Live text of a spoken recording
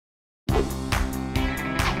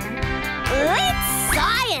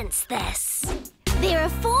experience this. There are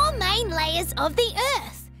 4 main layers of the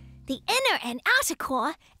Earth: the inner and outer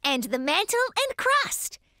core, and the mantle and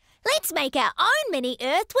crust. Let's make our own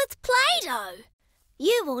mini-Earth with Play-Doh.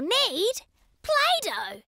 You will need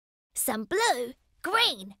Play-Doh, some blue,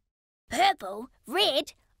 green, purple,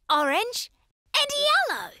 red, orange, and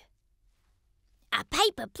yellow, a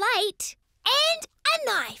paper plate, and a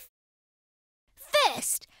knife.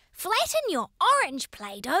 First, flatten your orange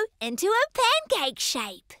Play-Doh into a pancake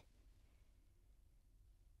shape.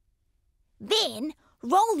 Then,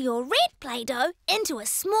 roll your red Play-Doh into a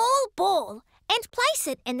small ball and place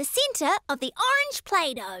it in the centre of the orange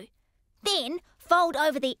Play-Doh. Then, fold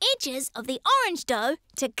over the edges of the orange dough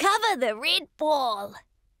to cover the red ball.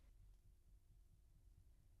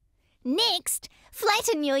 Next,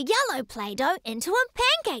 flatten your yellow Play-Doh into a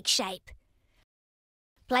pancake shape.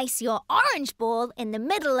 Place your orange ball in the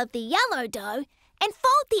middle of the yellow dough and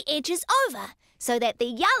fold the edges over so that the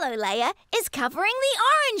yellow layer is covering the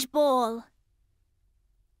orange ball.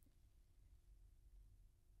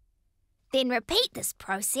 Then repeat this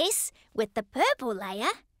process with the purple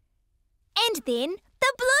layer and then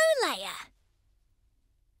the blue layer.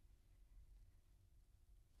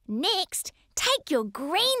 Next, take your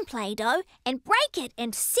green Play-Doh and break it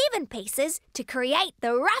into 7 pieces to create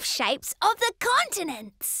the rough shapes of the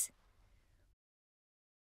continents.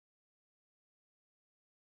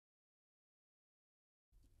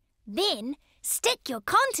 Then, stick your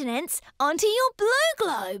continents onto your blue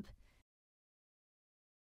globe.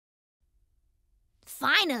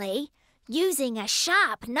 Finally, using a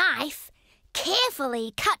sharp knife,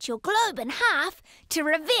 carefully cut your globe in half to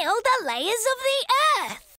reveal the layers of the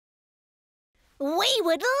Earth. We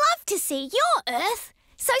would love to see your Earth,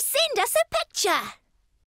 so send us a picture.